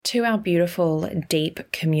To our beautiful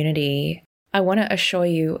Deep community, I want to assure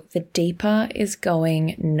you the Deeper is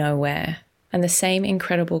going nowhere. And the same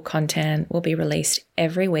incredible content will be released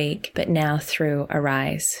every week, but now through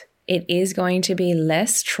Arise. It is going to be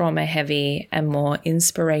less trauma heavy and more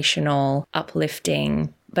inspirational,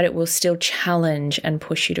 uplifting, but it will still challenge and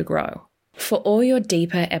push you to grow. For all your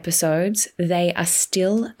Deeper episodes, they are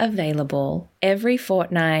still available every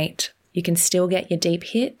fortnight. You can still get your deep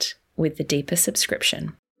hit with the Deeper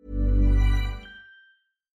subscription.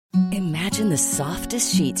 Imagine the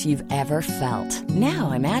softest sheets you've ever felt.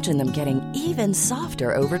 Now imagine them getting even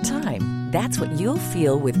softer over time. That's what you'll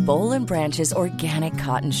feel with Boll & Branch's organic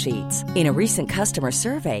cotton sheets. In a recent customer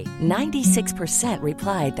survey, 96%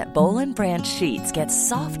 replied that Boll & Branch sheets get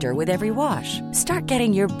softer with every wash. Start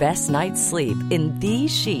getting your best night's sleep in these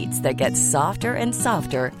sheets that get softer and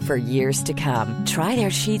softer for years to come. Try their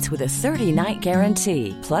sheets with a 30-night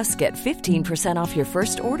guarantee. Plus, get 15% off your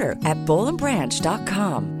first order at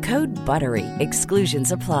bollandbranch.com. Code BUTTERY.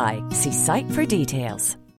 Exclusions apply. See site for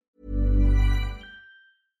details.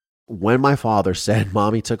 When my father said,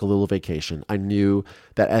 Mommy took a little vacation, I knew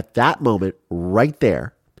that at that moment, right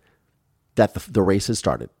there, that the race has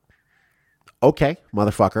started. Okay,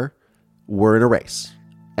 motherfucker, we're in a race.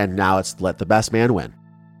 And now it's let the best man win.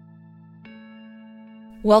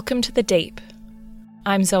 Welcome to the Deep.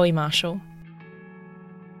 I'm Zoe Marshall.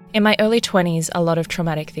 In my early 20s, a lot of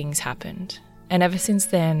traumatic things happened. And ever since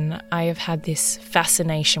then, I have had this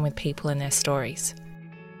fascination with people and their stories.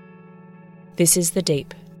 This is the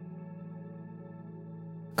Deep.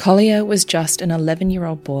 Collier was just an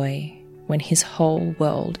 11-year-old boy when his whole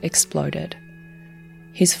world exploded.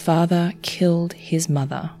 His father killed his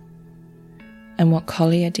mother. And what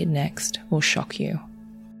Collier did next will shock you.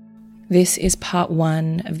 This is part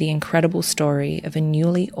one of the incredible story of a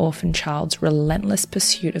newly orphaned child's relentless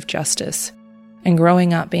pursuit of justice and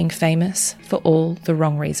growing up being famous for all the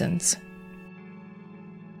wrong reasons.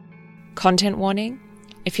 Content warning: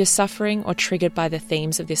 if you're suffering or triggered by the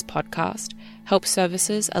themes of this podcast, help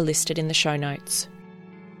services are listed in the show notes.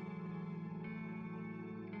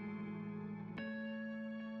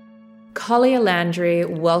 Collier Landry,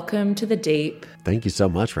 welcome to the Deep. Thank you so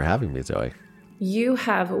much for having me, Zoe. You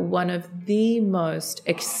have one of the most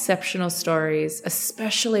exceptional stories,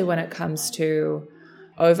 especially when it comes to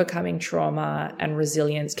overcoming trauma and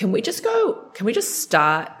resilience. Can we just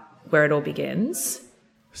start where it all begins?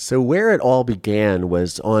 So where it all began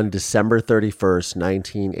was on December 31st,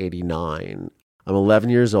 1989. I'm 11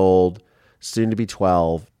 years old, soon to be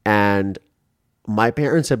 12, and my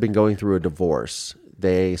parents had been going through a divorce.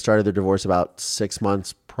 They started their divorce about 6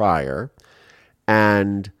 months prior,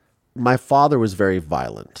 and my father was very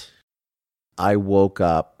violent. I woke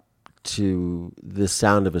up to the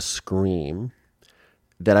sound of a scream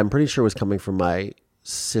that I'm pretty sure was coming from my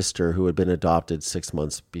sister, who had been adopted 6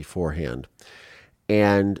 months beforehand.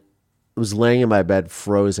 And I was laying in my bed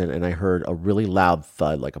frozen, and I heard a really loud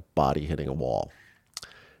thud, like a body hitting a wall.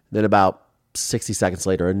 Then about 60 seconds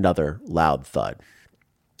later, another loud thud.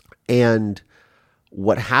 And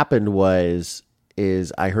what happened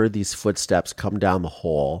is I heard these footsteps come down the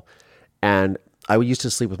hall, and I used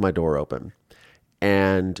to sleep with my door open.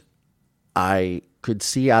 And I could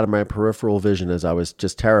see out of my peripheral vision as I was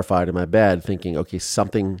just terrified in my bed, thinking, okay,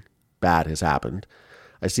 something bad has happened.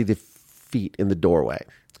 I see the feet in the doorway,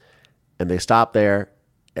 and they stop there,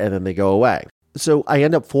 and then they go away. So I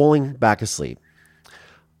end up falling back asleep.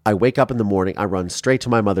 I wake up in the morning, I run straight to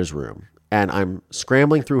my mother's room, and I'm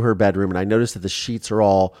scrambling through her bedroom, and I notice that the sheets are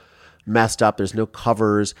all messed up. There's no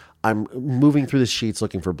covers. I'm moving through the sheets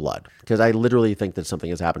looking for blood because I literally think that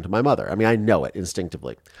something has happened to my mother. I mean, I know it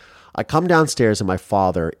instinctively. I come downstairs, and my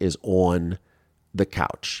father is on the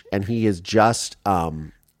couch, and he is just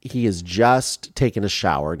taken a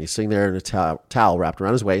shower, and he's sitting there in a towel wrapped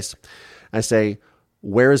around his waist. I say,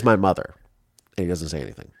 "Where is my mother?" And he doesn't say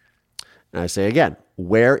anything. And I say again,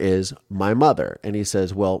 "Where is my mother?" And he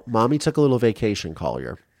says, "Well, Mommy took a little vacation,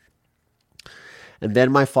 Collier." And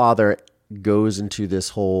then my father goes into this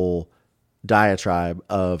whole diatribe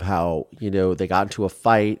of how, they got into a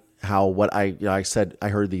fight, how I said, I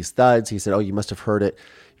heard these thuds. He said, "Oh, you must have heard it.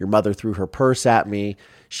 Your mother threw her purse at me.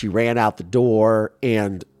 She ran out the door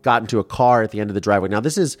and got into a car at the end of the driveway." Now,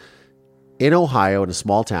 this is in Ohio, in a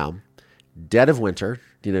small town, dead of winter,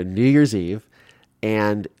 New Year's Eve.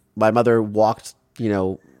 And my mother walked,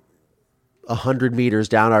 100 meters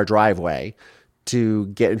down our driveway to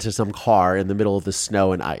get into some car in the middle of the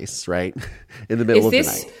snow and ice, right? In the middle of the night.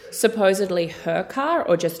 Is this supposedly her car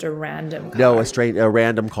or just a random car? No, a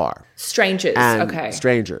random car. Strangers, okay.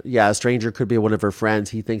 Stranger. Yeah, a stranger could be one of her friends.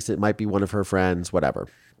 He thinks it might be one of her friends, whatever.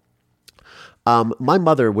 My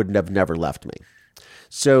mother would have never left me.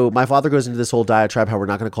 So my father goes into this whole diatribe how we're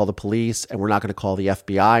not going to call the police and we're not going to call the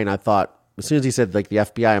FBI. And I thought, as soon as he said like the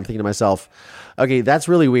FBI, I'm thinking to myself, okay, that's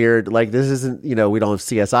really weird. Like this isn't, we don't have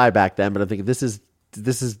CSI back then, but I'm thinking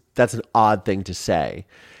that's an odd thing to say.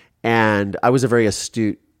 And I was a very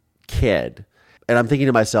astute kid. And I'm thinking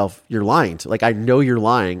to myself, you're lying. Like, I know you're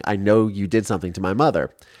lying. I know you did something to my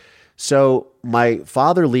mother. So my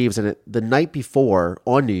father leaves, and the night before,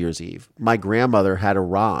 on New Year's Eve, my grandmother had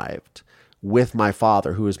arrived with my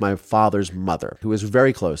father, who is my father's mother, who is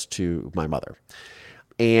very close to my mother.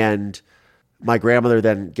 And my grandmother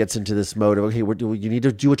then gets into this mode of, okay, you need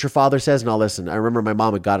to do what your father says, and I'll listen. I remember my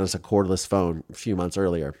mom had gotten us a cordless phone a few months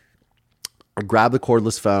earlier. I grab the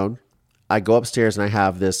cordless phone. I go upstairs, and I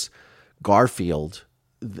have this Garfield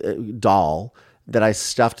doll that I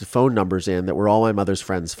stuffed phone numbers in that were all my mother's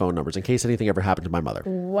friends' phone numbers in case anything ever happened to my mother.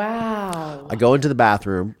 Wow. I go into the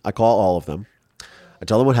bathroom. I call all of them. I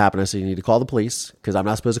tell them what happened. I say, you need to call the police because I'm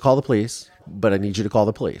not supposed to call the police, but I need you to call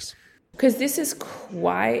the police. Because this is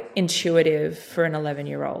quite intuitive for an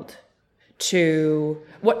 11-year-old.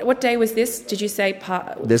 What day was this? Did you say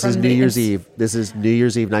This is New Year's Eve. This is New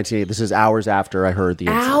Year's Eve 1980. This is hours after I heard the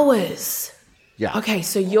incident. Hours? Yeah. Okay,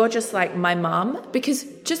 so you're just like my mum? Because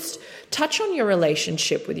just touch on your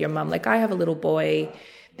relationship with your mum. Like, I have a little boy.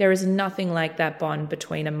 There is nothing like that bond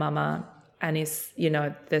between a mama and his,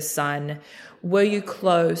 the son. Were you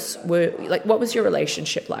close? What was your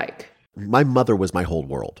relationship like? My mother was my whole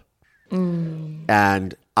world.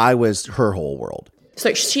 And I was her whole world.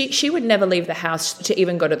 So she would never leave the house to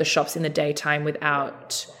even go to the shops in the daytime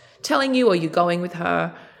without telling you, or you going with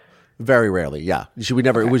her? Very rarely, yeah. She would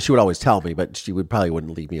never. Okay. She would always tell me, but she probably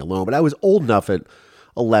wouldn't leave me alone. But I was old enough at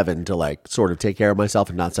 11 to like sort of take care of myself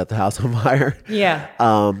and not set the house on fire. Yeah.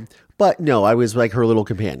 But no, I was like her little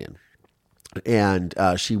companion, and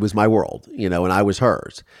she was my world, and I was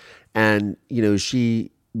hers. And we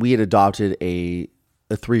had adopted a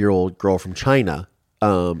 3-year-old girl from China,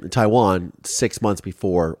 Taiwan, 6 months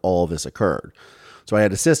before all of this occurred. So I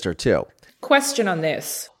had a sister too. Question on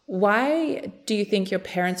this. Why do you think your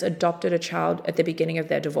parents adopted a child at the beginning of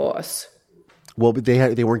their divorce? Well,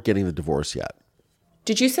 they weren't getting the divorce yet.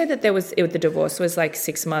 Did you say that the divorce was like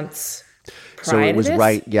 6 months prior So it was to this?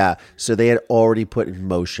 right, yeah. So they had already put in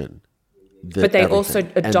motion. But they also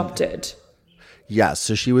adopted. Yes,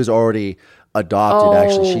 so she was already adopted.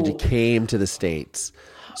 Actually, she came to the States.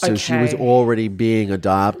 So she was already being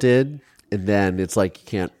adopted. And then it's like you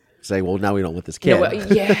can't say, well, now we don't want this kid.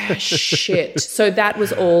 Yeah, shit. So that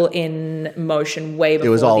was all in motion way before.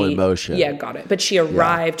 It was all in motion. Yeah, got it. But she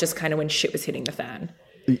arrived just kind of when shit was hitting the fan.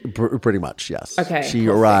 Pretty much, yes. Okay. She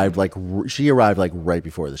arrived like right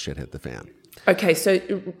before the shit hit the fan. Okay, so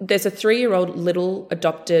there's a 3-year-old little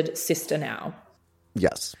adopted sister now.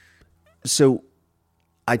 Yes. So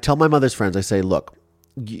I tell my mother's friends, I say, look,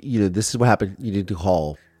 this is what happened. You need to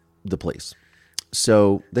call the police.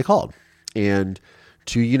 So they called, and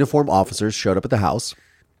 2 uniformed officers showed up at the house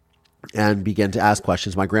and began to ask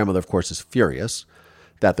questions. My grandmother, of course, is furious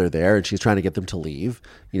that they're there, and she's trying to get them to leave.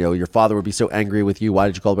 Your father would be so angry with you. Why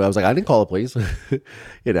did you call the police? I was like, I didn't call the police.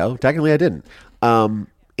 Technically I didn't.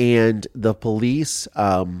 And the police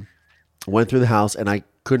went through the house, and I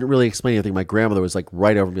couldn't really explain anything. My grandmother was like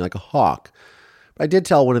right over me like a hawk. But I did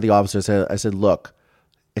tell one of the officers, I said, look,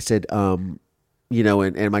 and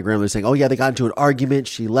my grandmother was saying, oh yeah, they got into an argument.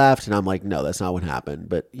 She left. And I'm like, no, that's not what happened.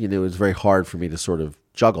 But, it was very hard for me to sort of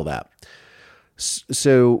juggle that.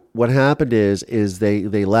 So what happened is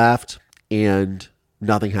they left and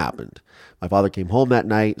nothing happened. My father came home that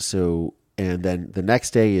night. And then the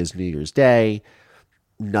next day is New Year's Day.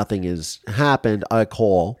 Nothing has happened. I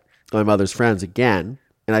call my mother's friends again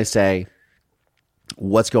and I say,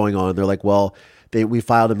 what's going on? They're like, well, we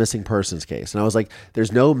filed a missing persons case. And I was like,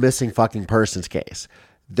 there's no missing fucking persons case.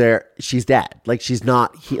 She's dead. Like, she's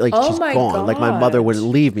not, she's gone. God. Like, my mother wouldn't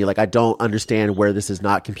leave me. Like, I don't understand where this is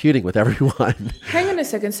not computing with everyone. Hang on a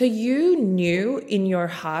second. So you knew in your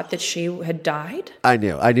heart that she had died? I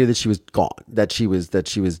knew that she was gone, that she was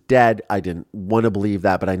dead. I didn't want to believe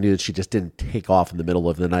that, but I knew that she just didn't take off in the middle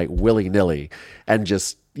of the night willy-nilly and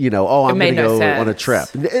just, I'm going to go on a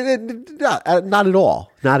trip. Not at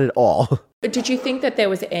all. Not at all. Did you think that there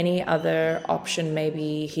was any other option?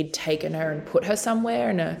 Maybe he'd taken her and put her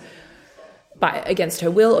somewhere against her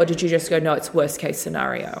will, or did you just go, no, it's worst case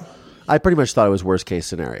scenario? I pretty much thought it was worst case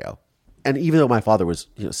scenario. And even though my father was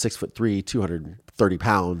 6'3", 230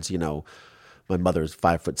 pounds, my mother's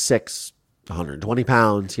 5'6", 120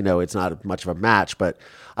 pounds, it's not much of a match, but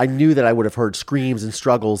I knew that I would have heard screams and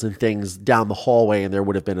struggles and things down the hallway, and there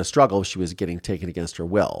would have been a struggle if she was getting taken against her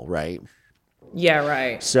will, right? Yeah,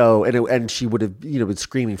 right. So, and she would have, been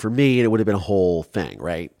screaming for me, and it would have been a whole thing,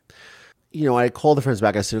 right? I called the friends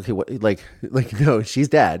back. I said, okay, what, no, she's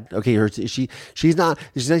dead. Okay, she's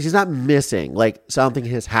not missing. Like, something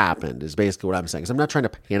has happened is basically what I'm saying. So I'm not trying to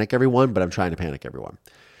panic everyone, but I'm trying to panic everyone.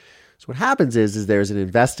 So what happens is there's an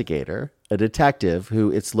investigator, a detective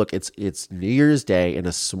who it's New Year's Day in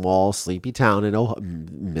a small sleepy town in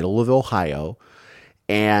middle of Ohio.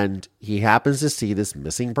 And he happens to see this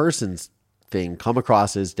missing persons thing come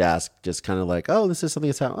across his desk, just kind of like, oh, this is something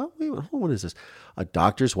that's happened. Oh, wait, what is this? A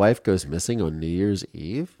doctor's wife goes missing on New Year's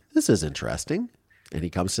Eve? This is interesting. And he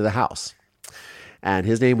comes to the house. And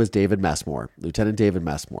his name was David Messmore, Lieutenant David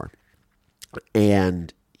Messmore.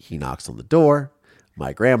 And he knocks on the door.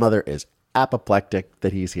 My grandmother is apoplectic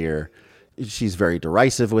that he's here. She's very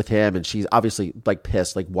derisive with him. And she's obviously like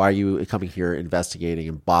pissed. Like, why are you coming here investigating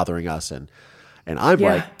and bothering us? And I'm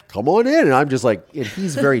like, come on in. And I'm just like, and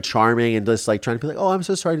he's very charming and just like trying to be like, oh, I'm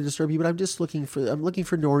so sorry to disturb you, but I'm looking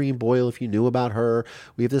for Noreen Boyle. If you knew about her,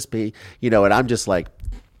 we have this and I'm just like,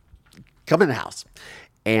 come in the house.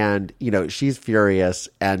 And, she's furious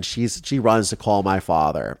and she runs to call my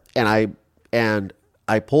father. And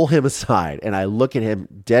I pull him aside and I look at him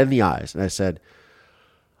dead in the eyes. And I said,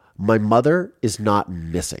 my mother is not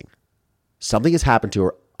missing. Something has happened to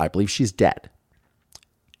her. I believe she's dead.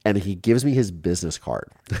 And he gives me his business card.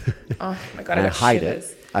 Oh my God. And I hide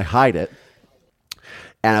it.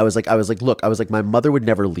 And I was like, look, my mother would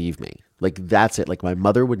never leave me. Like, that's it. Like, my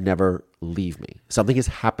mother would never leave me. Something has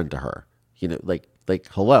happened to her, like,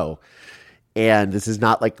 hello. And this is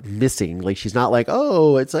not like missing. Like, she's not like,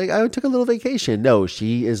 oh, it's like, I took a little vacation. No,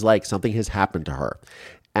 she is like, something has happened to her.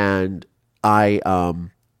 And I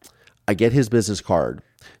get his business card.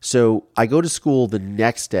 So I go to school the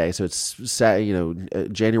next day. So it's,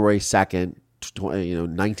 January 2nd,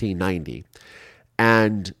 1990.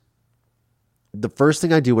 And the first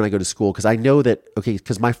thing I do when I go to school, because I know that,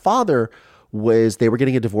 because my father they were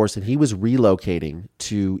getting a divorce and he was relocating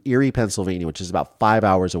to Erie, Pennsylvania, which is about 5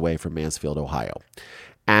 hours away from Mansfield, Ohio.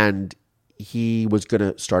 And he was going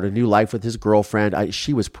to start a new life with his girlfriend.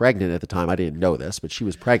 She was pregnant at the time. I didn't know this, but she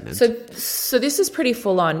was pregnant. So this is pretty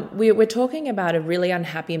full on. We're talking about a really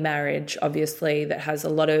unhappy marriage, obviously, that has a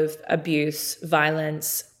lot of abuse,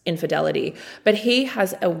 violence, infidelity. But he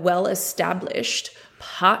has a well-established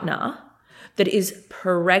partner that is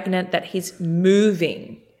pregnant, that he's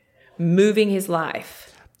moving his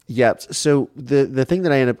life. Yeah. So the thing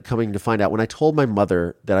that I ended up coming to find out when I told my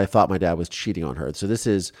mother that I thought my dad was cheating on her. So this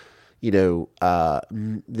is,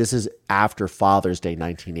 this is after Father's Day,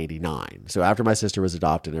 1989. So after my sister was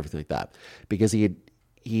adopted and everything like that, because he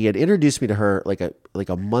had introduced me to her like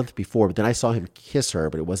a month before, but then I saw him kiss her,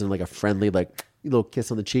 but it wasn't like a friendly, like little kiss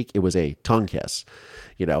on the cheek. It was a tongue kiss,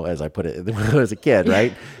 as I put it when I was a kid.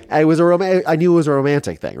 Right. And it was I knew it was a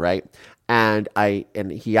romantic thing. Right. And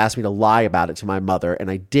he asked me to lie about it to my mother, and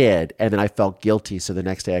I did. And then I felt guilty. So the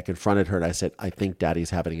next day I confronted her and I said, I think Daddy's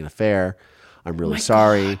having an affair. I'm really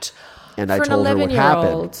sorry. God. And I told her what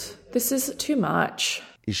happened. This is too much.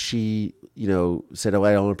 She, said, oh,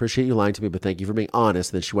 I don't appreciate you lying to me, but thank you for being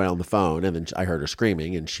honest. And then she went on the phone, and then I heard her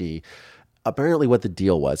screaming. And apparently what the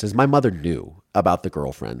deal was is my mother knew about the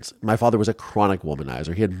girlfriends. My father was a chronic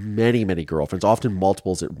womanizer. He had many, many girlfriends, often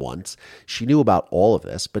multiples at once. She knew about all of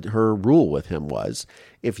this, but her rule with him was,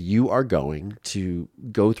 if you are going to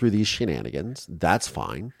go through these shenanigans, that's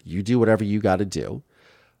fine. You do whatever you got to do,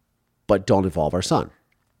 but don't involve our son.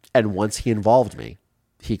 And once he involved me,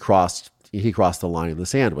 he crossed the line in the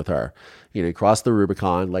sand with her. He crossed the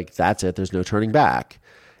Rubicon. Like, that's it. There's no turning back.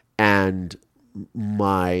 And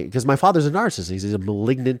because my father's a narcissist. He's a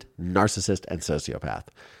malignant narcissist and sociopath.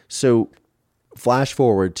 So flash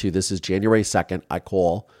forward to, this is January 2nd. I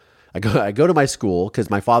go to my school because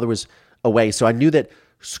my father was away. So I knew that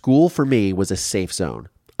school for me was a safe zone.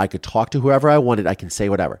 I could talk to whoever I wanted. I can say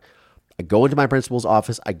whatever. I go into my principal's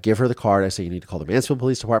office. I give her the card. I say, you need to call the Mansfield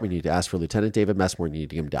Police Department. You need to ask for Lieutenant David Messmore. You need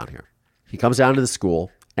to get him down here. He comes down to the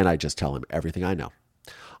school, and I just tell him everything I know.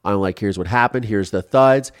 I'm like, here's what happened. Here's the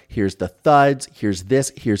thuds. Here's the thuds. Here's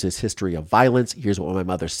this. Here's his history of violence. Here's what my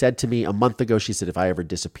mother said to me a month ago. She said, if I ever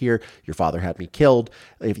disappear, your father had me killed.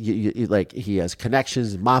 If like, he has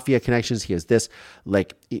connections, mafia connections. He has this, I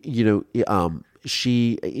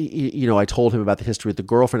told him about the history with the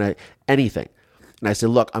girlfriend, anything. And I said,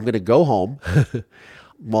 look, I'm going to go home.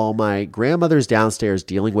 While my grandmother's downstairs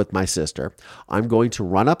dealing with my sister, I'm going to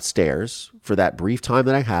run upstairs for that brief time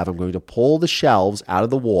that I have. I'm going to pull the shelves out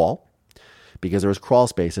of the wall because there was crawl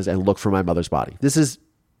spaces and look for my mother's body. This is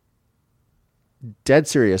dead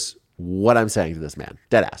serious what I'm saying to this man.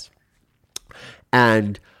 Dead ass.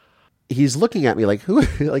 And he's looking at me like, who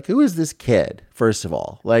is this kid? First of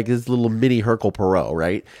all, like this little mini Hercule Poirot,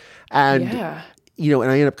 right? And and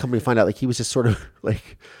I ended up coming to find out like he was just sort of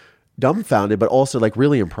like dumbfounded, but also like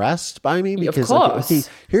really impressed by me because like, okay,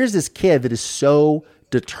 here's this kid that is so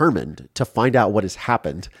determined to find out what has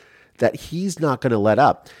happened that he's not going to let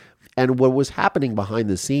up. And what was happening behind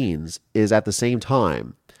the scenes is at the same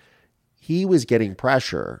time, he was getting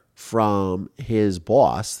pressure from his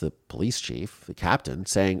boss, the police chief, the captain,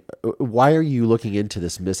 saying, why are you looking into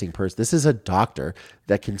this missing person? This is a doctor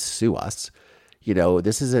that can sue us.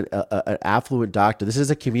 This is an affluent doctor. This is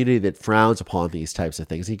a community that frowns upon these types of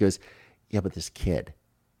things. He goes, yeah, but this kid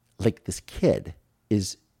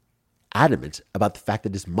is adamant about the fact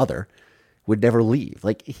that his mother would never leave.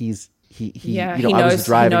 Like he knows, I was the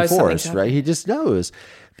driving force, right? He just knows.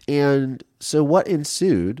 And so what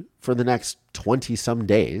ensued for the next 20 some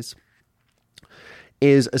days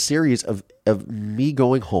is a series of me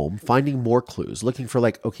going home, finding more clues, looking for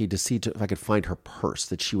to see if I could find her purse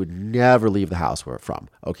that she would never leave the house from,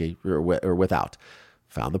 or without.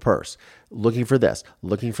 Found the purse, looking for this,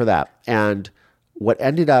 looking for that. And what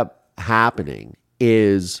ended up happening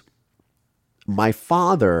is my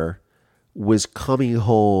father was coming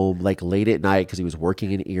home like late at night because he was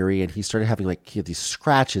working in Erie, and he started having he had these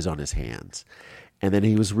scratches on his hands. And then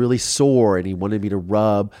he was really sore and he wanted me to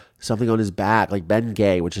rub something on his back, like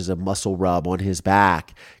Bengay, which is a muscle rub on his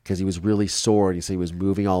back, because he was really sore. And he said he was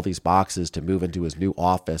moving all these boxes to move into his new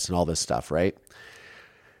office and all this stuff, right?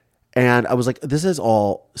 And I was like, this is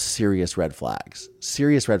all serious red flags.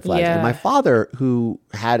 Yeah. And my father, who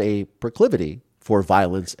had a proclivity for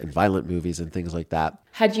violence and violent movies and things like that.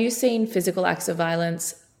 Had you seen physical acts of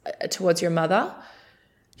violence towards your mother?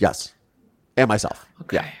 Yes. And myself.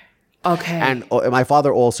 Okay. Yeah. Okay. And my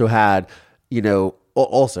father also had,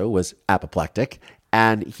 also was apoplectic,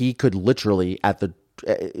 and he could literally at the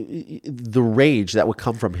rage that would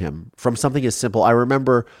come from him from something as simple. I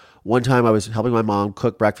remember one time I was helping my mom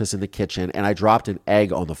cook breakfast in the kitchen, and I dropped an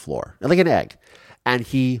egg on the floor, like an egg. And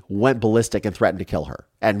he went ballistic and threatened to kill her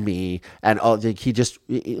and me. And he just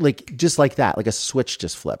like that, like a switch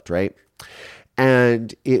just flipped, right?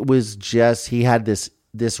 And it was just, he had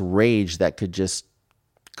this rage that could just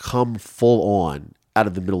come full on out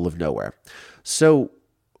of the middle of nowhere. So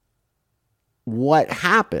what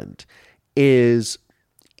happened is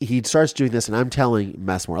he starts doing this, and I'm telling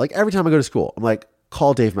Messmore, like every time I go to school, I'm like,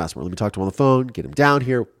 call Dave Messmore. Let me talk to him on the phone, get him down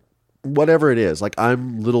here, whatever it is. Like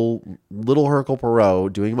I'm little Hercule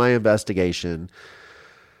Poirot doing my investigation,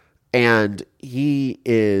 and he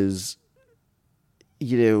is,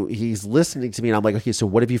 he's listening to me, and I'm like, okay, so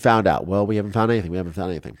what have you found out? Well, we haven't found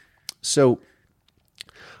anything. So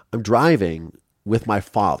I'm driving with my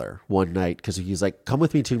father one night because he's like, come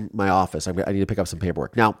with me to my office. I need to pick up some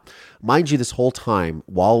paperwork. Now, mind you, this whole time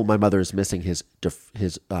while my mother is missing, his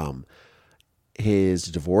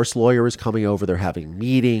divorce lawyer is coming over. They're having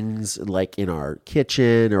meetings like in our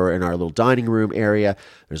kitchen or in our little dining room area.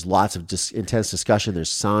 There's lots of intense discussion.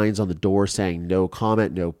 There's signs on the door saying no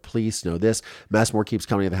comment, no police, no this. Messmore keeps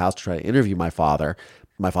coming to the house to try to interview my father.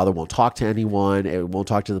 My father won't talk to anyone. It won't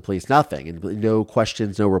talk to the police, nothing. And no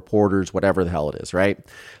questions, no reporters, whatever the hell it is, right?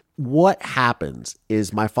 What happens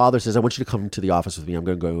is my father says, I want you to come to the office with me. I'm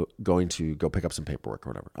going to go pick up some paperwork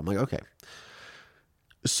or whatever. I'm like, okay.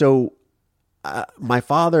 So my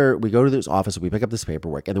father, we go to this office, we pick up this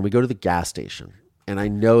paperwork, and then we go to the gas station. And I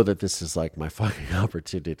know that this is like my fucking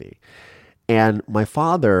opportunity. And my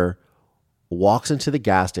father walks into the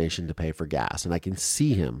gas station to pay for gas, and I can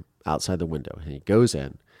see him outside the window. And he goes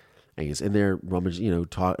in, and he's in there rummaging,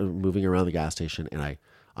 moving around the gas station. And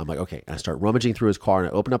I'm like, okay. And I start rummaging through his car, and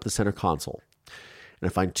I open up the center console, and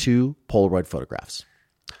I find 2 Polaroid photographs.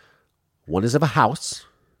 One is of a house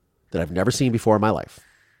that I've never seen before in my life.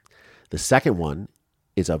 The second one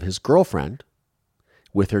is of his girlfriend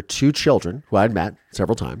with her 2 children, who I'd met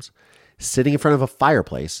several times, sitting in front of a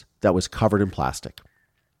fireplace that was covered in plastic.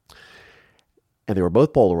 And they were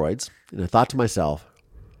both Polaroids. And I thought to myself,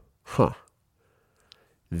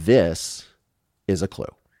 this is a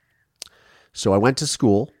clue. So I went to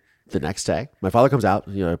school the next day. My father comes out,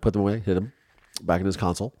 I put them away, hid them back in his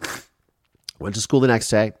console. Went to school the next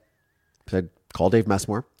day, said, call Dave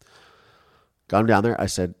Messmore. Got him down there. I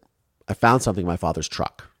said, I found something in my father's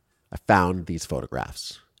truck. I found these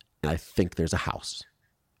photographs, and I think there's a house.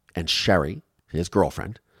 And Sherry, his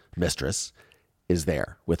girlfriend, mistress, is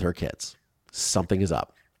there with her kids. Something is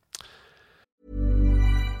up.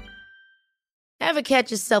 Ever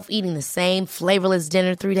catch yourself eating the same flavorless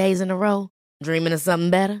dinner 3 days in a row? Dreaming of something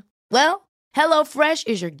better? Well, HelloFresh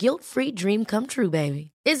is your guilt-free dream come true,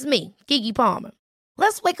 baby. It's me, Keke Palmer.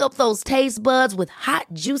 Let's wake up those taste buds with hot,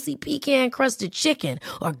 juicy pecan-crusted chicken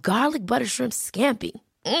or garlic butter shrimp scampi.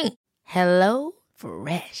 Hello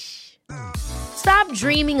Fresh. Stop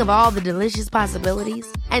dreaming of all the delicious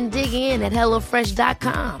possibilities and dig in at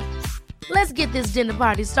HelloFresh.com. Let's get this dinner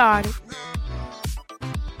party started.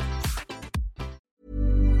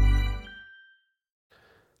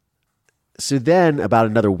 So then about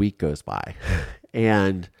another week goes by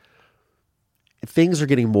and things are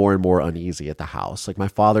getting more and more uneasy at the house. Like my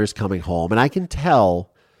father's coming home and I can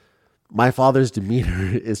tell my father's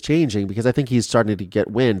demeanor is changing because I think he's starting to get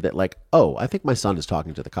wind that like, oh, I think my son is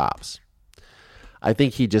talking to the cops. I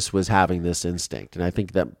think he just was having this instinct. And I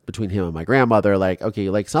think that between him and my grandmother, like, okay,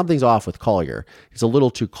 like something's off with Collier. He's a little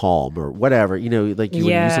too calm or whatever, you know, like you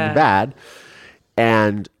would do something bad.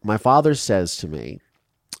 And my father says to me,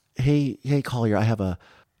 Hey, Collier, I have a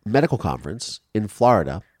medical conference in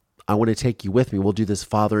Florida. I want to take you with me. We'll do this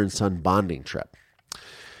father and son bonding trip.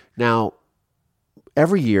 Now,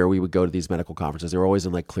 every year we would go to these medical conferences. They were always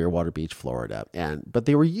in like Clearwater Beach, Florida. But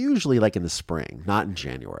they were usually like in the spring, not in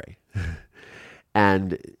January.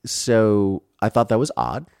 And so I thought that was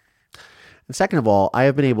odd. And second of all, I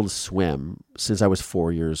have been able to swim since I was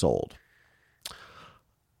 4 years old.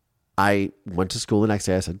 I went to school the next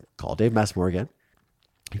day. I said, call Dave Messmore again.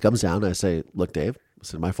 He comes down and I say, look, Dave, I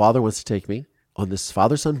said, my father wants to take me on this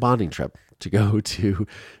father-son bonding trip to go to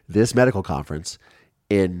this medical conference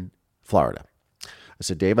in Florida. I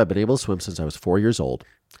said, Dave, I've been able to swim since I was 4 years old.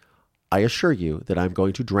 I assure you that I'm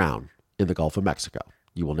going to drown in the Gulf of Mexico.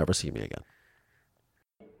 You will never see me again.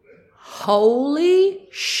 Holy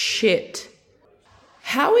shit.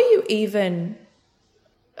 How are you even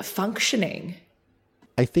functioning?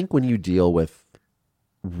 I think when you deal with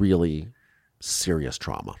really serious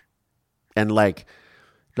trauma and like,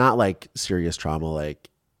 not like serious trauma,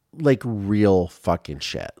 like real fucking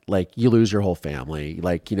shit. Like you lose your whole family.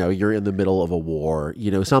 Like, you know, you're in the middle of a war,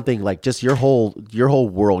 you know, something like just your whole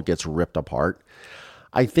world gets ripped apart.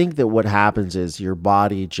 I think that what happens is your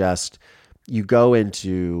body just, you can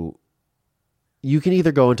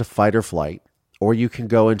either go into fight or flight, or you can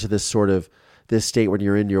go into this sort of this state when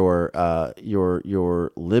you're in your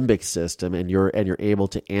limbic system and you're able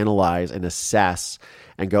to analyze and assess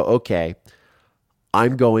and go, okay,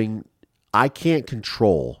 I can't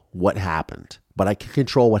control what happened, but I can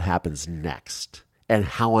control what happens next and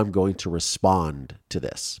how I'm going to respond to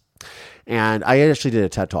this. And I actually did a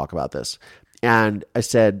TED Talk about this. And I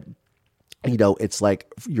said, you know, it's like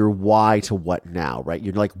your why to what now, right?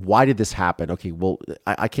 You're like, why did this happen? Okay, well,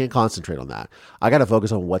 I can't concentrate on that. I got to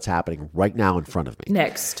focus on what's happening right now in front of me.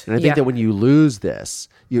 Next. And I think that when you lose this,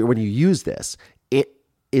 when you use this, it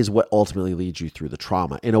is what ultimately leads you through the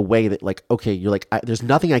trauma in a way that like, okay, you're like, there's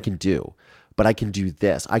nothing I can do, but I can do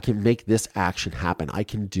this. I can make this action happen. I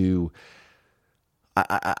can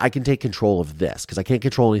take control of this because I can't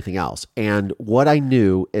control anything else. And what I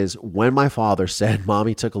knew is when my father said,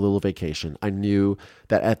 Mommy took a little vacation, I knew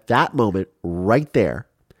that at that moment right there,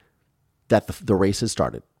 that the race has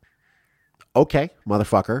started. Okay,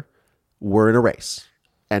 motherfucker, we're in a race.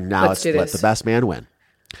 And now let the best man win.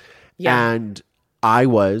 Yeah. And I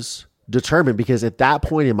was determined because at that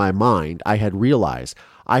point in my mind, I had realized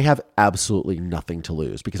I have absolutely nothing to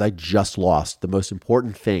lose because I just lost the most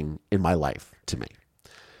important thing in my life to me.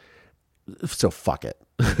 So fuck it.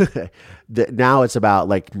 Now it's about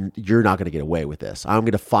like, you're not going to get away with this. I'm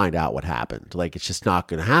going to find out what happened. Like, it's just not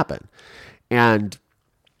going to happen. And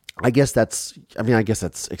I guess that's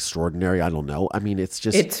extraordinary. I don't know. I mean,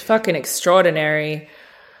 it's fucking extraordinary.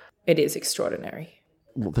 It is extraordinary.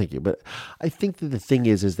 Well, thank you. But I think that the thing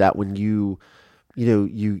is that when you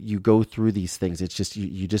go through these things, it's just,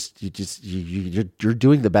 you're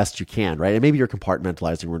doing the best you can. Right. And maybe you're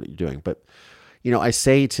compartmentalizing what you're doing, but you know, I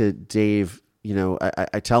say to Dave, you know,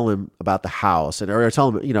 I tell him about the house or I tell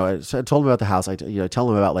him, you know, I told him about the house. I tell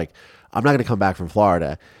him about like, I'm not going to come back from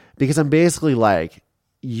Florida because I'm basically like,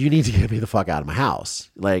 you need to get me the fuck out of my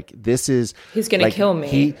house. Like he's going to kill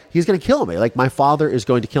me. He's going to kill me. Like my father is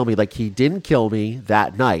going to kill me. Like he didn't kill me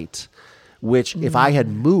that night, which if I had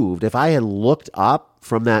moved, if I had looked up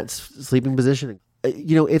from that sleeping position,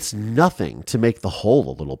 you know, it's nothing to make the hole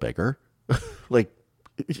a little bigger. Like,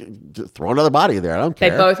 just throw another body there. I don't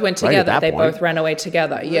care. They both went together. They both ran away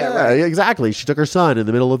together. Yeah, right. Exactly. She took her son in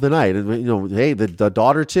the middle of the night, and you know, hey, the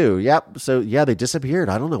daughter too. Yep. So yeah, they disappeared.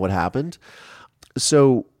 I don't know what happened.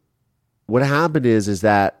 So what happened is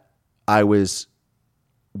that I was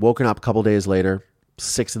woken up a couple days later,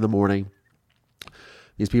 6 a.m.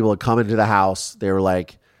 These people had come into the house. They were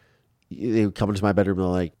like, they would come into my bedroom. They're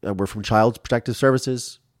like, "We're from Child Protective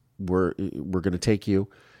Services. We're going to take you.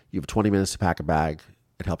 You have 20 minutes to pack a bag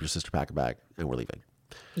and help your sister pack a bag, and we're leaving."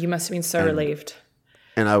 You must have been so relieved.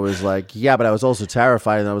 And I was like, yeah, but I was also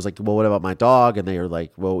terrified. And I was like, well, what about my dog? And they were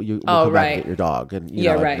like, well, we'll come back and get your dog. And, you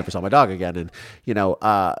know, I never saw my dog again. And, you know,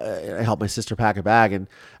 I helped my sister pack a bag. And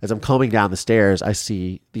as I'm coming down the stairs, I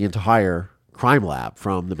see the entire crime lab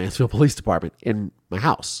from the Mansfield Police Department in my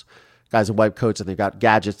house. Guys in white coats, and they've got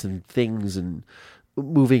gadgets and things and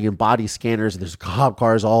moving and body scanners. And there's cop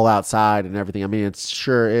cars all outside and everything. I mean, it's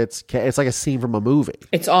like a scene from a movie.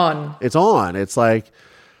 It's on. It's like,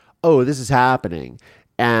 oh, this is happening.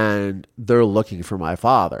 And they're looking for my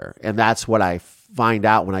father. And that's what I find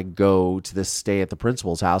out when I go to this stay at the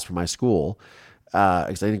principal's house for my school,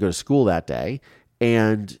 because I didn't go to school that day.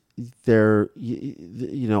 And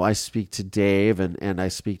you know, I speak to Dave and I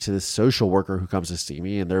speak to this social worker who comes to see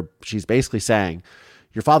me. And she's basically saying,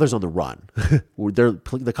 your father's on the run.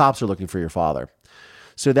 The cops are looking for your father.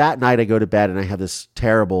 So that night I go to bed and I have this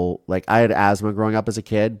terrible, like, I had asthma growing up as a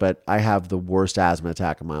kid, but I have the worst asthma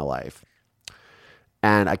attack in my life.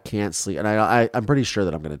 And I can't sleep. And I'm pretty sure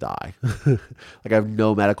that I'm going to die. Like, I have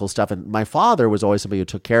no medical stuff. And my father was always somebody who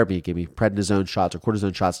took care of me. He gave me prednisone shots or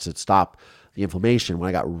cortisone shots to stop the inflammation when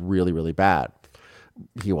I got really, really bad.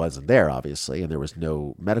 He wasn't there, obviously, and there was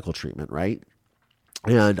no medical treatment, right?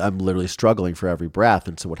 And I'm literally struggling for every breath.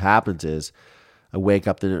 And so what happens is I wake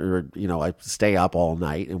up, I stay up all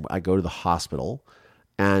night, and I go to the hospital,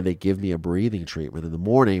 and they give me a breathing treatment in the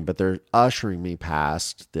morning, but they're ushering me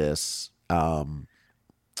past this,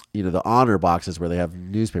 the honor boxes where they have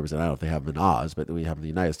newspapers. And I don't know if they have them in Oz, but we have in the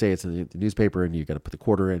United States, and the newspaper, and you got to put the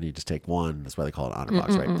quarter in, you just take one. That's why they call it an honor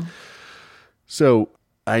box, right? So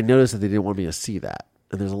I noticed that they didn't want me to see that.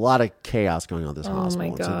 And there's a lot of chaos going on at this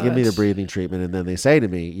hospital. So they give me the breathing treatment, and then they say to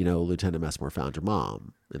me, Lieutenant Messmore found your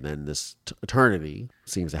mom. And then this eternity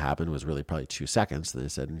seems to happen. It was really probably 2 seconds. And they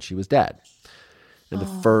said, and she was dead. And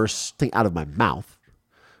the first thing out of my mouth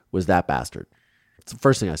was that bastard. It's the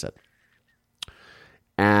first thing I said.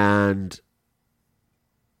 And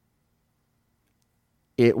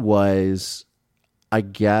it was, I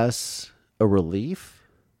guess, a relief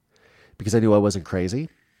because I knew I wasn't crazy.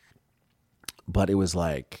 But it was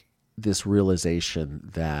like this realization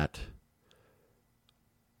that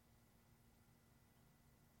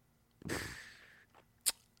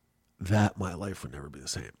my life would never be the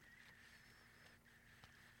same.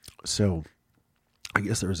 So I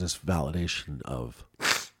guess there was this validation of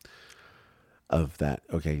that,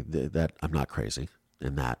 okay, that I'm not crazy,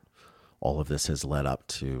 and that all of this has led up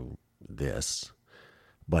to this.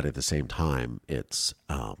 But at the same time, it's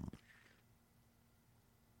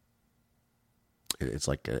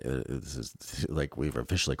like we've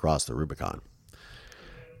officially crossed the Rubicon,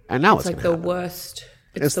 and now it's like the worst.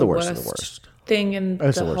 It's the worst of the worst thing in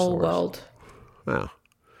the whole world. Wow.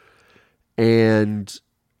 And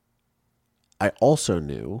I also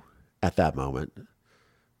knew at that moment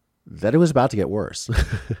that it was about to get worse.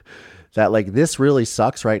 That like this really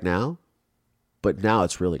sucks right now, but now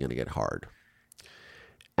it's really going to get hard.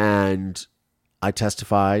 And I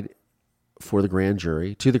testified to the grand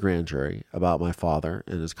jury about my father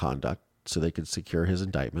and his conduct so they could secure his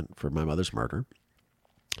indictment for my mother's murder,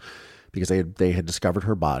 because they had discovered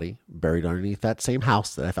her body buried underneath that same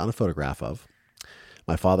house that I found a photograph of.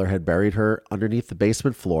 My father had buried her underneath the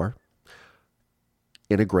basement floor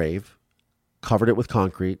in a grave, covered it with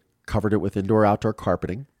concrete, covered it with indoor-outdoor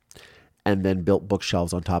carpeting, and then built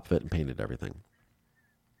bookshelves on top of it and painted everything.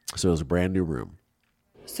 So it was a brand new room.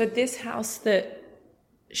 So this house that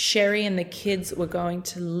Sherry and the kids were going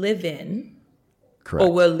to live in, correct,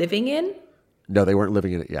 or were living in? No, they weren't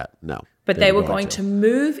living in it yet. No. But they were going to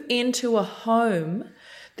move into a home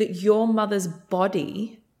that your mother's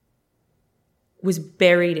body was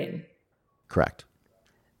buried in. Correct.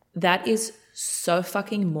 That is so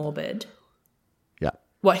fucking morbid. Yeah.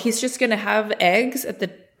 What, he's just going to have eggs at the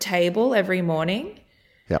table every morning?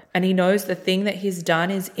 Yeah. And he knows the thing that he's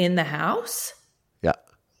done is in the house? Yeah.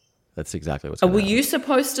 That's exactly what's going to happen. Were you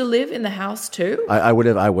supposed to live in the house too? I would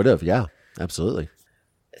have. Yeah, absolutely.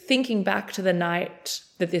 Thinking back to the night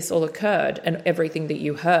that this all occurred and everything that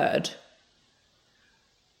you heard,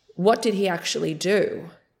 what did he actually do?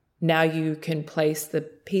 Now you can place the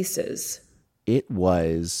pieces. It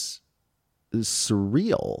was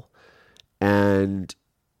surreal. And,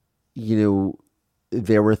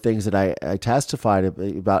 there were things that I testified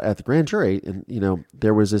about at the grand jury. And,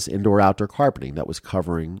 there was this indoor-outdoor carpeting that was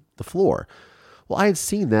covering the floor. Well, I had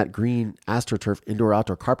seen that green AstroTurf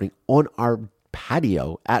indoor-outdoor carpeting on our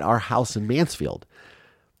patio at our house in Mansfield.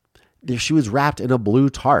 She was wrapped in a blue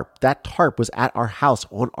tarp. That tarp was at our house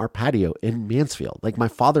on our patio in Mansfield. Like my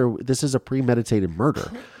father, this is a premeditated murder.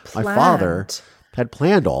 My father had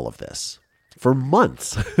planned all of this for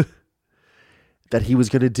months. that he was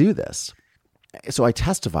going to do this. So I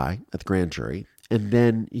testify at the grand jury, and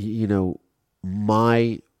then,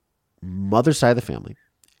 my mother's side of the family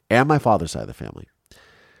and my father's side of the family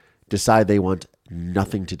decide they want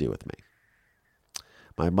nothing to do with me.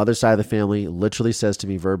 My mother's side of the family literally says to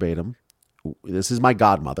me verbatim, this is my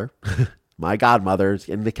godmother. My godmother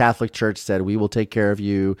in the Catholic Church said, we will take care of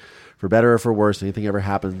you for better or for worse. Anything ever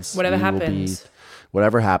happens.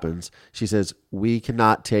 Whatever happens. She says, we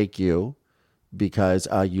cannot take you because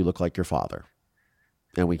you look like your father.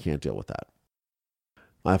 And we can't deal with that.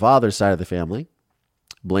 My father's side of the family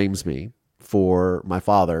blames me for my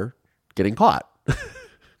father getting caught.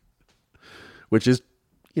 Which is,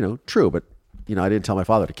 true, but I didn't tell my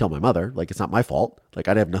father to kill my mother. Like, it's not my fault. Like,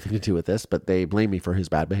 I'd have nothing to do with this, but they blame me for his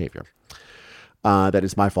bad behavior. That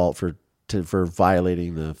it's my fault for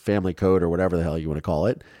violating the family code or whatever the hell you want to call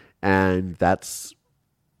it. And that's,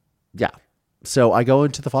 yeah. So I go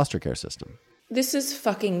into the foster care system. This is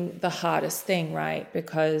fucking the hardest thing, right?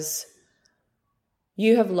 Because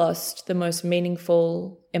you have lost the most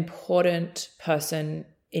meaningful, important person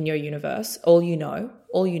in your universe. All you know.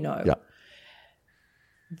 Yeah.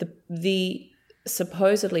 The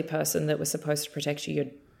supposedly person that was supposed to protect you, your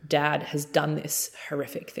dad, has done this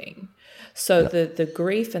horrific thing. So the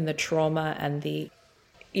grief and the trauma and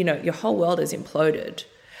your whole world is imploded.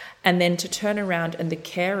 And then to turn around and the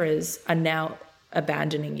carers are now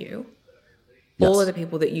abandoning you. Yes. All of the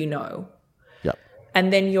people that you know. Yep.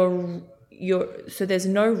 And then so there's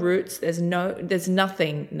no roots, there's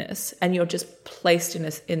nothingness, and you're just placed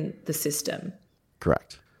in the system.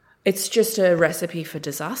 Correct. It's just a recipe for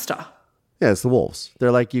disaster. Yeah, it's the wolves.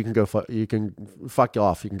 They're like, you can fuck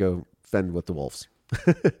off. You can go fend with the wolves.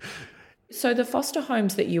 So the foster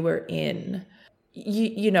homes that you were in,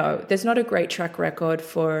 there's not a great track record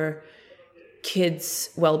for kids'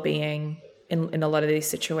 well-being in a lot of these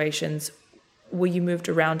situations. Were you moved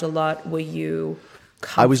around a lot? Were you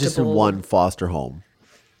comfortable? I was just in one foster home,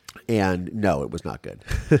 and no, it was not good.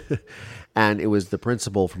 And it was the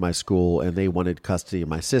principal from my school, and they wanted custody of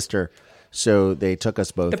my sister, so they took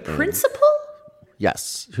us both. The principal?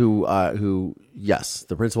 Yes, yes,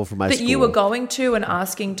 the principal from my school. That you were going to and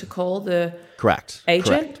asking to call the correct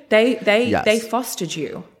agent? Correct. They fostered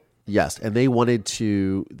you. Yes, and they wanted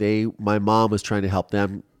to. My mom was trying to help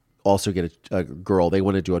them also get a girl. They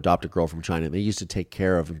wanted to adopt a girl from China. They used to take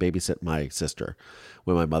care of and babysit my sister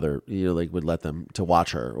when my mother, would let them to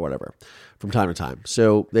watch her or whatever from time to time.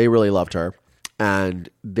 So they really loved her, and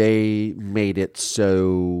they made it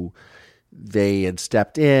so they had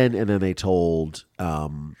stepped in, and then they told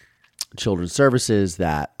Children's Services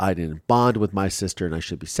that I didn't bond with my sister and I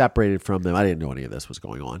should be separated from them. I didn't know any of this was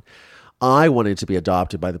going on. I wanted to be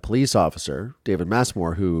adopted by the police officer, David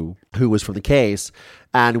Massmore, who was from the case,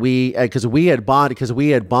 and because we had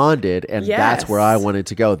bonded, and yes. That's where I wanted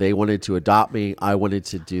to go. They wanted to adopt me. I wanted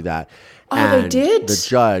to do that. Oh, and they did? The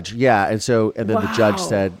judge, yeah, and then Wow. the judge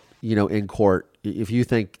said, in court, if you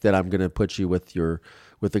think that I'm going to put you with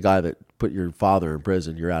the guy that put your father in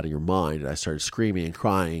prison, you're out of your mind. And I started screaming and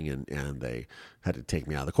crying, and they had to take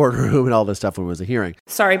me out of the courtroom and all this stuff when it was a hearing.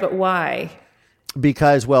 Sorry, but why?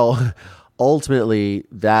 Because, ultimately,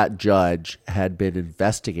 that judge had been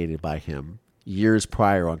investigated by him years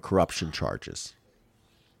prior on corruption charges.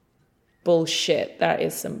 Bullshit. That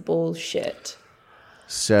is some bullshit.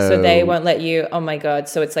 So they won't let you, oh my God,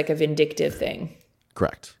 so it's like a vindictive thing.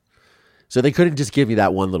 Correct. So they couldn't just give me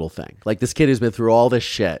that one little thing. Like, this kid who's been through all this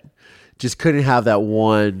shit just couldn't have that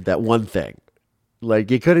one thing.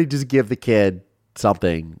 Like, you couldn't just give the kid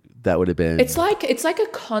something that would have been. It's like a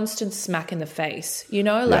constant smack in the face,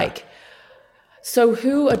 like. So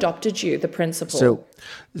who adopted you? The principal? So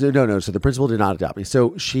no. So the principal did not adopt me.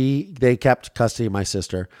 So they kept custody of my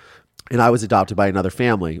sister, and I was adopted by another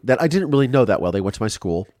family that I didn't really know that well. They went to my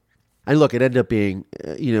school. And look, it ended up being,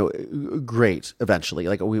 great eventually.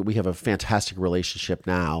 Like, we have a fantastic relationship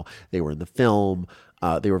now. They were in the film.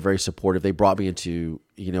 They were very supportive. They brought me into,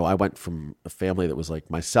 I went from a family that was like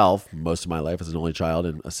myself most of my life as an only child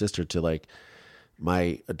and a sister to like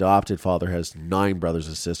my adopted father has 9 brothers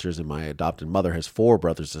and sisters, and my adopted mother has 4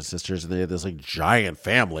 brothers and sisters. And they had this like giant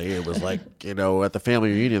family. It was like, at the family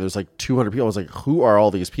reunion, there's like 200 people. I was like, who are all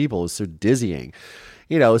these people? It was so dizzying,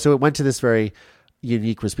 so it went to this very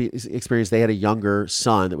unique experience. They had a younger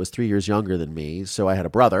son that was 3 years younger than me. So I had a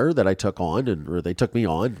brother that I took on, or they took me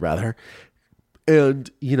on rather.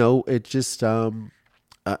 And, it just, I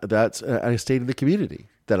stayed in the community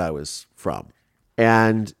that I was from.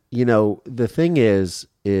 And, the thing is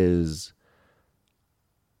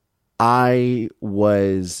I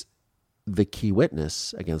was the key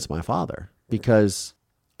witness against my father because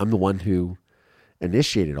I'm the one who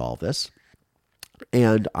initiated all of this.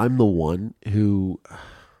 And I'm the one who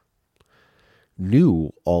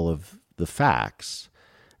knew all of the facts,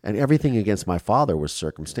 and everything against my father was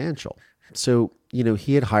circumstantial. So,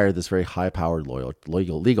 he had hired this very high-powered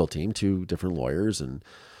legal team, 2 different lawyers and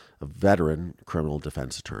a veteran criminal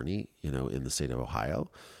defense attorney, in the state of Ohio,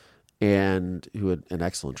 and who had an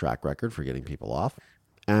excellent track record for getting people off.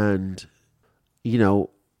 And,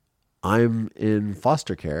 I'm in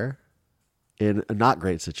foster care in a not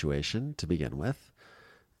great situation to begin with,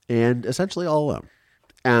 and essentially all alone.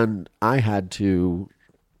 And I had to,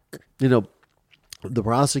 the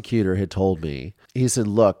prosecutor had told me, he said,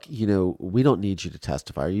 look, we don't need you to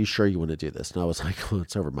testify. Are you sure you want to do this? And I was like, well,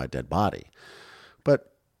 it's over my dead body.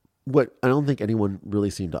 But what I don't think anyone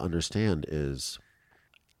really seemed to understand is,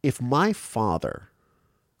 if my father,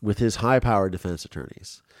 with his high-powered defense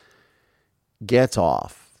attorneys, gets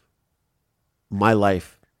off, my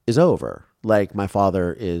life is over. Like, my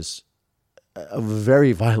father is a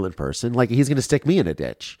very violent person. Like, he's going to stick me in a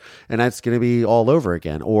ditch, and that's going to be all over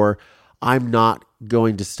again. Or I'm not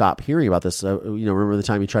going to stop hearing about this. Remember the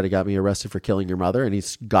time he tried to get me arrested for killing your mother, and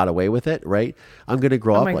he's got away with it, right? I'm going to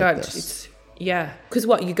grow up like this. Yeah. Because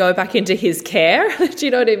you go back into his care? Do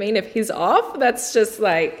you know what I mean? If he's off, that's just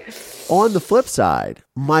like... On the flip side,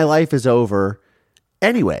 my life is over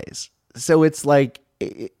anyways. So it's like,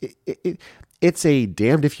 it's a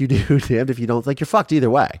damned if you do, damned if you don't. Like, you're fucked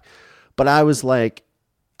either way. But I was like,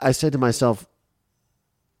 I said to myself,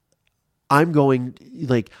 I need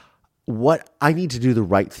to do the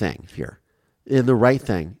right thing here. And the right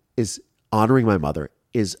thing is honoring my mother.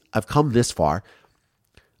 I've come this far.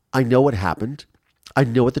 I know what happened. I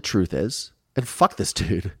know what the truth is. And fuck this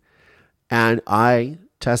dude. And I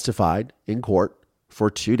testified in court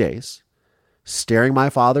for 2 days, staring my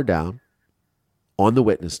father down on the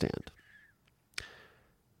witness stand.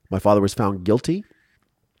 My father was found guilty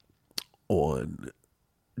on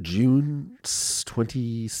June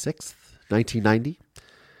 26th, 1990,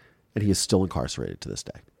 and he is still incarcerated to this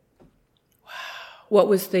day. Wow. What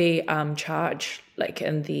was the charge,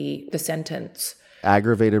 and the sentence?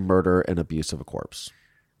 Aggravated murder and abuse of a corpse.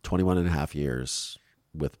 21 and a half years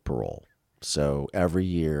with parole. So every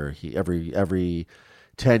year, every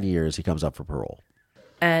 10 years, he comes up for parole.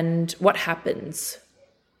 And what happens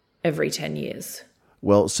every 10 years?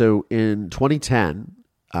 Well, so in 2010,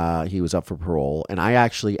 he was up for parole, and I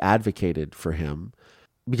actually advocated for him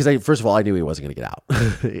because first of all, I knew he wasn't going to get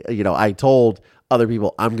out. I told other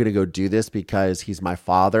people, I'm going to go do this because he's my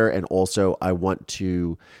father. And also I want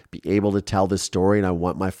to be able to tell this story, and I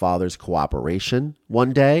want my father's cooperation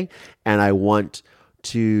one day. And I want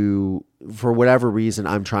to, for whatever reason,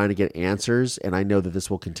 I'm trying to get answers, and I know that this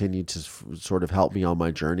will continue to sort of help me on my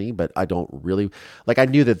journey, but I don't really, I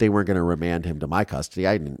knew that they weren't going to remand him to my custody.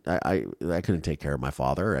 I couldn't take care of my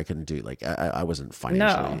father. I couldn't do, I wasn't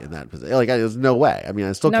financially in that position. There's no way. I mean,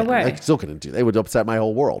 I still couldn't do. They would upset my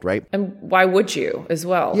whole world, right? And why would you as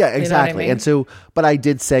well? Yeah, exactly. You know what I mean? And so, but I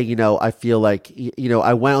did say, I feel like,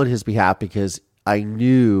 I went on his behalf because I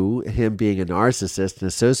knew him being a narcissist and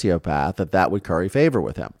a sociopath, that would curry favor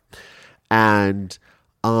with him. And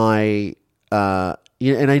I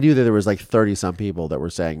knew that there was 30 some people that were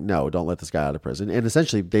saying, no, don't let this guy out of prison. And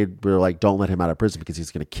essentially they were like, don't let him out of prison because he's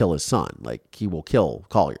going to kill his son. He will kill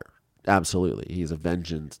Collier. Absolutely. He's a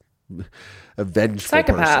vengeful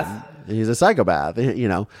psychopath. Person. He's a psychopath,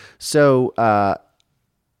 So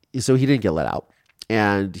he didn't get let out.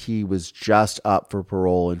 And he was just up for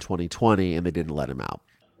parole in 2020, and they didn't let him out.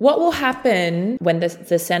 What will happen when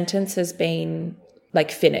the sentence has been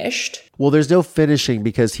finished? Well, there's no finishing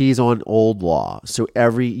because he's on old law. So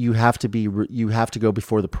you have to go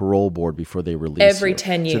before the parole board before they release every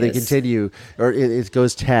 10 years. So they continue, or it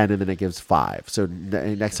goes 10 and then it gives 5. So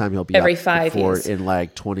next time he'll be every up 5 years in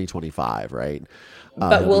 2025, right?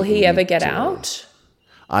 But will he ever get out?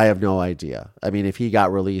 I have no idea. I mean, if he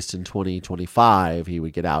got released in 2025, he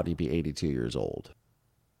would get out and he'd be 82 years old.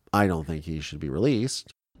 I don't think he should be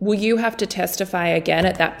released. Will you have to testify again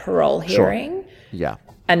at that parole hearing? Sure. Yeah.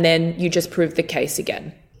 And then you just prove the case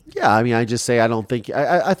again? Yeah, I mean, I just say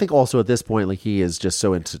I think also at this point, he is just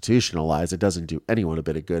so institutionalized, it doesn't do anyone a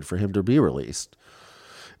bit of good for him to be released.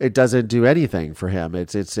 It doesn't do anything for him.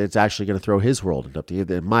 It's actually going to throw his world into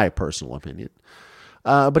upheaval, in my personal opinion.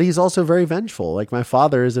 But he's also very vengeful. My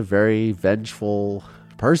father is a very vengeful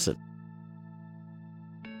person.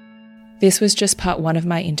 This was just part 1 of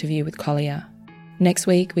my interview with Collier. Next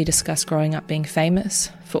week, we discuss growing up being famous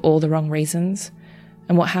for all the wrong reasons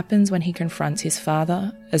and what happens when he confronts his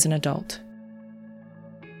father as an adult.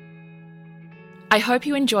 I hope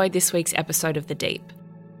you enjoyed this week's episode of The Deep.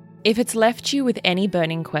 If it's left you with any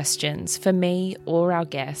burning questions for me or our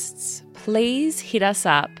guests, please hit us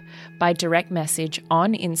up by direct message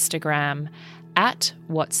on Instagram at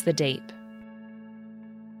What's the Deep.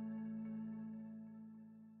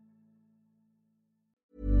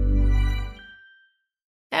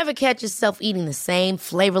 Ever catch yourself eating the same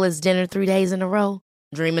flavorless dinner 3 days in a row?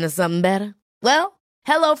 Dreaming of something better? Well,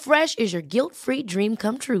 HelloFresh is your guilt-free dream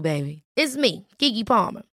come true, baby. It's me, Keke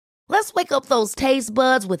Palmer. Let's wake up those taste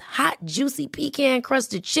buds with hot, juicy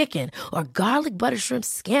pecan-crusted chicken or garlic butter shrimp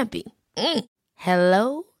scampi.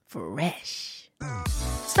 Hello Fresh.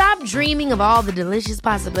 Stop dreaming of all the delicious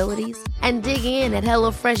possibilities and dig in at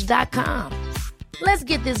HelloFresh.com. Let's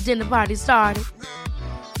get this dinner party started.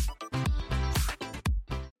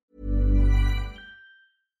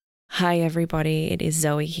 Hi everybody, it is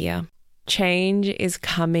Zoe here. Change is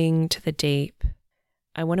coming to the deep.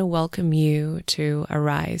 I want to welcome you to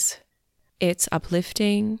Arise. It's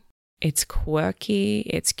uplifting, it's quirky,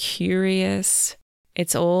 it's curious.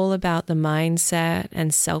 It's all about the mindset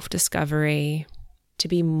and self-discovery to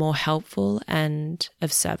be more helpful and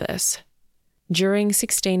of service. During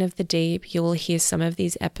 16 of the Deep, you will hear some of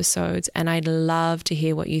these episodes, and I'd love to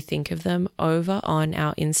hear what you think of them over on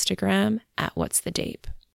our Instagram at What's the Deep.